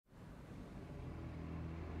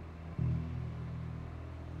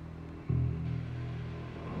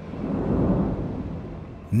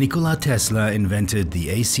Nikola Tesla invented the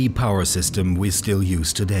AC power system we still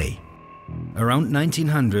use today. Around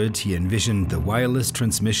 1900, he envisioned the wireless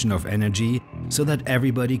transmission of energy so that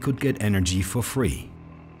everybody could get energy for free.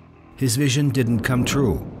 His vision didn't come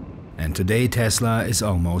true, and today Tesla is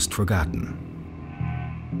almost forgotten.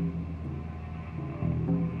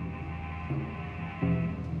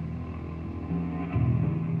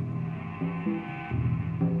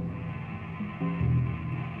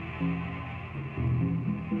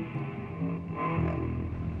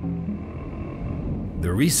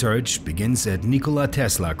 The research begins at Nikola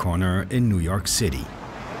Tesla Corner in New York City.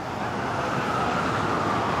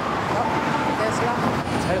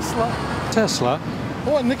 Tesla?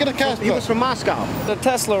 Oh, Nikola Tesla. He was from Moscow. The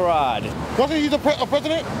Tesla rod. Wasn't he the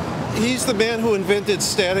president? He's the man who invented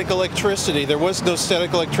static electricity. There was no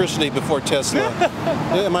static electricity before Tesla.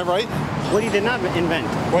 Am I right? What he did not invent.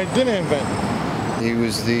 Well, he didn't invent. He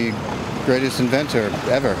was the greatest inventor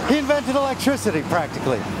ever. He invented electricity,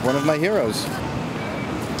 practically. One of my heroes.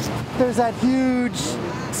 There's that huge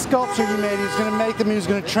sculpture he made. He was going to make them. He was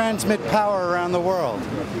going to transmit power around the world.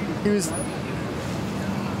 He was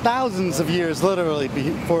thousands of years, literally,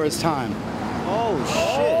 before his time. Oh, shit.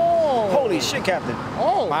 Oh. Holy shit, Captain.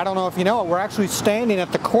 Oh. I don't know if you know it. We're actually standing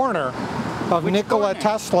at the corner of Nikola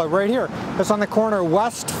Tesla right here. It's on the corner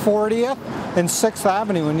West 40th and 6th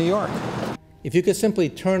Avenue in New York. If you could simply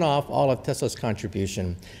turn off all of Tesla's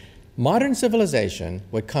contribution, modern civilization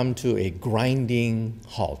would come to a grinding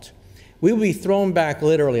halt. We would be thrown back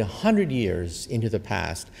literally 100 years into the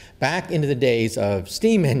past, back into the days of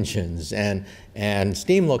steam engines and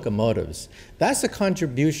steam locomotives. That's the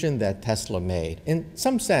contribution that Tesla made. In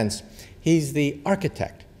some sense, he's the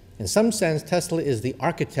architect. In some sense, Tesla is the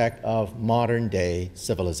architect of modern day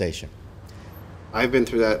civilization. I've been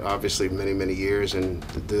through that obviously many years, and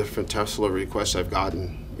the different Tesla requests I've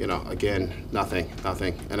gotten, you know, again, nothing.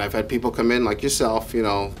 And I've had people come in like yourself, you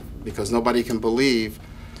know, because nobody can believe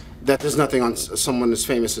that there's nothing on someone as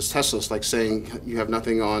famous as Tesla. It's like saying you have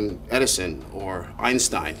nothing on Edison or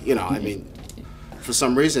Einstein. You know, I mean, for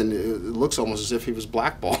some reason, it looks almost as if he was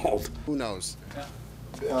blackballed. Who knows?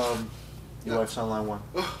 Your wife's on line one.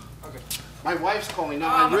 Okay. My wife's calling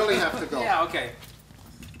now. I really have to go. Yeah, okay.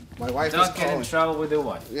 My wife is Don't get in calling. trouble with your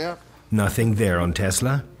wife. Yeah. Nothing there on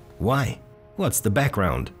Tesla? Why? What's the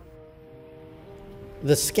background?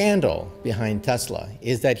 The scandal behind Tesla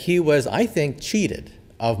is that he was, I think, cheated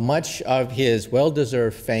of much of his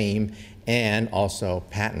well-deserved fame and also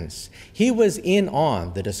patents. He was in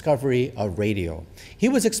on the discovery of radio. He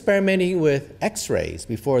was experimenting with X-rays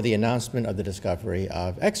before the announcement of the discovery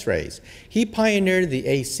of X-rays. He pioneered the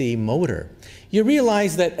AC motor. You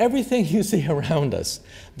realize that everything you see around us,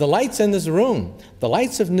 the lights in this room, the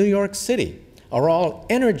lights of New York City, are all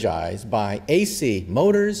energized by AC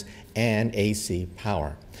motors and AC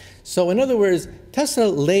power. So in other words, Tesla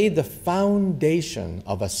laid the foundation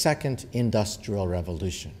of a second industrial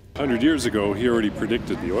revolution. 100 years ago, he already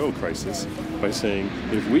predicted the oil crisis by saying,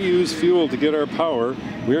 if we use fuel to get our power,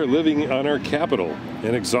 we are living on our capital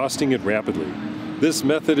and exhausting it rapidly. This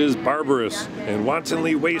method is barbarous and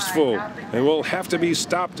wantonly wasteful and will have to be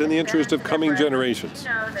stopped in the interest of coming generations.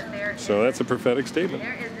 So that's a prophetic statement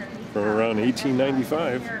from around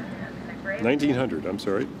 1895, 1900, I'm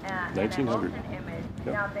sorry, 1900.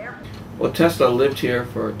 Yep. Well, Tesla lived here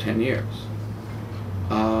for 10 years,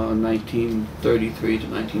 1933 to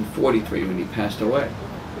 1943 when he passed away.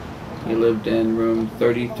 He lived in room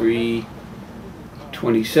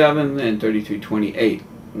 3327 and 3328.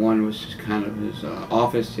 One was just kind of his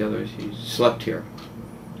office, the other he slept here.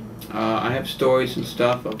 I have stories and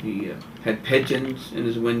stuff of he had pigeons in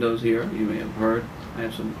his windows here, you may have heard. I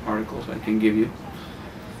have some articles I can give you.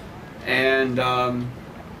 And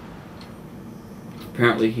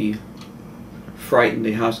apparently he frightened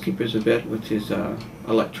the housekeepers a bit with his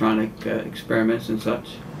electronic experiments and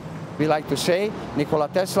such. We like to say, Nikola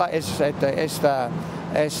Tesla, as the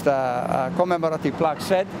commemorative plaque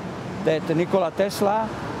said, that Nikola Tesla,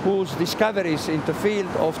 whose discoveries in the field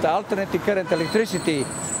of the alternating current electricity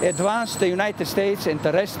advanced the United States and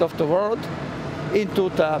the rest of the world into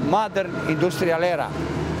the modern industrial era.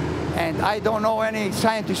 And I don't know any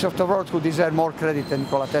scientist of the world who deserves more credit than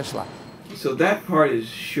Nikola Tesla. So that part is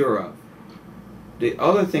sure of. The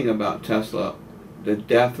other thing about Tesla, the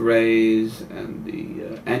death rays and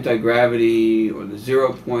the anti-gravity or the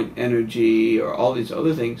zero-point energy or all these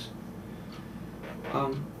other things,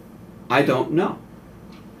 I don't know.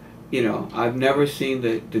 You know, I've never seen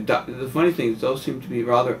the funny thing is those seem to be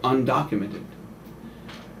rather undocumented.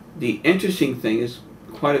 The interesting thing is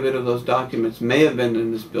quite a bit of those documents may have been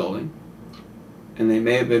in this building, and they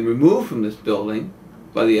may have been removed from this building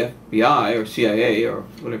by the FBI or CIA or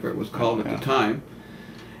whatever it was called at the time.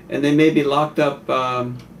 And they may be locked up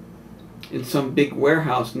in some big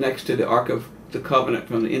warehouse next to the Ark of the Covenant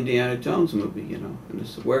from the Indiana Jones movie, you know. And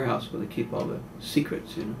it's the warehouse where they keep all the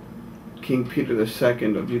secrets, you know. King Peter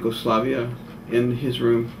II of Yugoslavia in his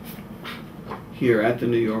room here at the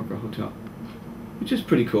New Yorker Hotel, which is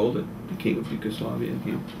pretty cool that the King of Yugoslavia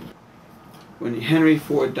came. When Henry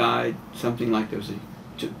Ford died, something like there was a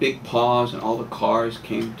big pause and all the cars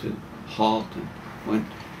came to halt. And when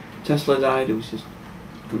Tesla died, it was just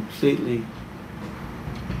completely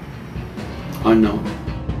unknown.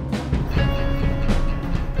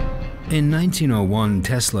 In 1901,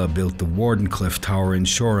 Tesla built the Wardenclyffe Tower in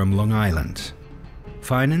Shoreham, Long Island.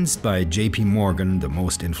 Financed by J.P. Morgan, the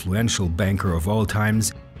most influential banker of all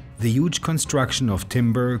times, the huge construction of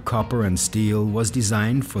timber, copper and steel was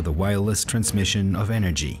designed for the wireless transmission of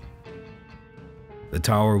energy. The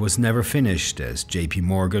tower was never finished as J.P.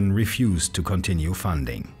 Morgan refused to continue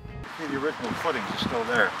funding. The original footings are still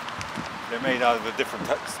there. They're made out of a different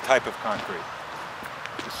type of concrete.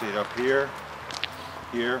 You see it up here,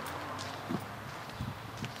 here.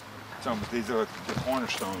 These are the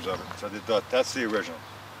cornerstones of it. So that's the original.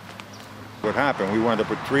 What happened, we wound up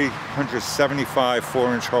with 375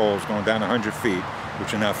 4-inch holes going down 100 feet,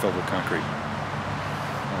 which are now filled with concrete.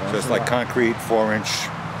 So it's like concrete 4-inch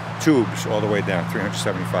tubes all the way down,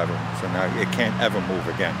 375 of them. So now it can't ever move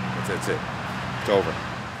again. That's it. It's over.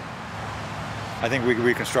 I think we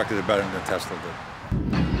reconstructed it better than Tesla did.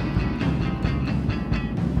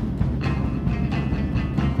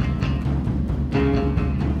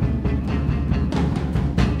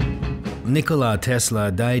 Nikola Tesla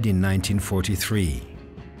died in 1943,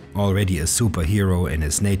 already a superhero in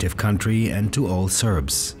his native country and to all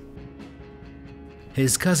Serbs.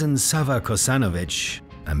 His cousin Sava Kosanovic,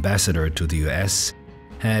 ambassador to the US,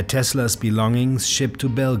 had Tesla's belongings shipped to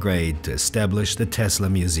Belgrade to establish the Tesla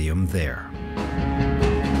Museum there.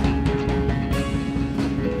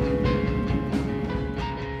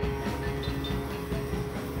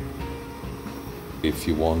 If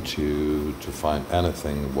you want to find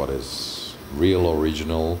anything what is real,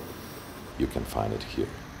 original, you can find it here.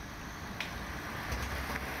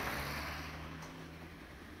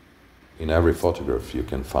 In every photograph you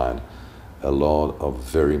can find a lot of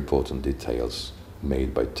very important details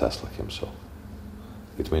made by Tesla himself.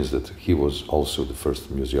 It means that he was also the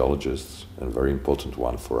first museologist, and a very important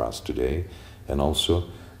one for us today, and also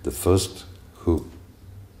the first who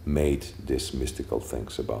made these mystical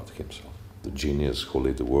things about himself. The genius who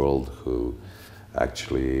lit the world, who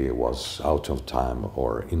actually was out of time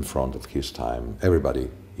or in front of his time. Everybody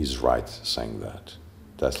is right saying that.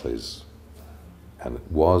 Tesla is, and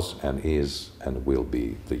was, and is, and will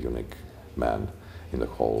be the unique man in the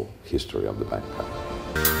whole history of the mankind.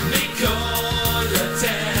 Nikola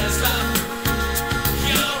Tesla,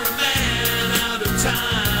 you're a man out of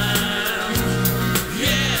time.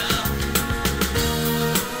 Yeah.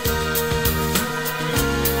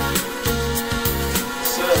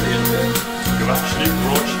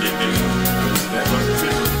 Grazie.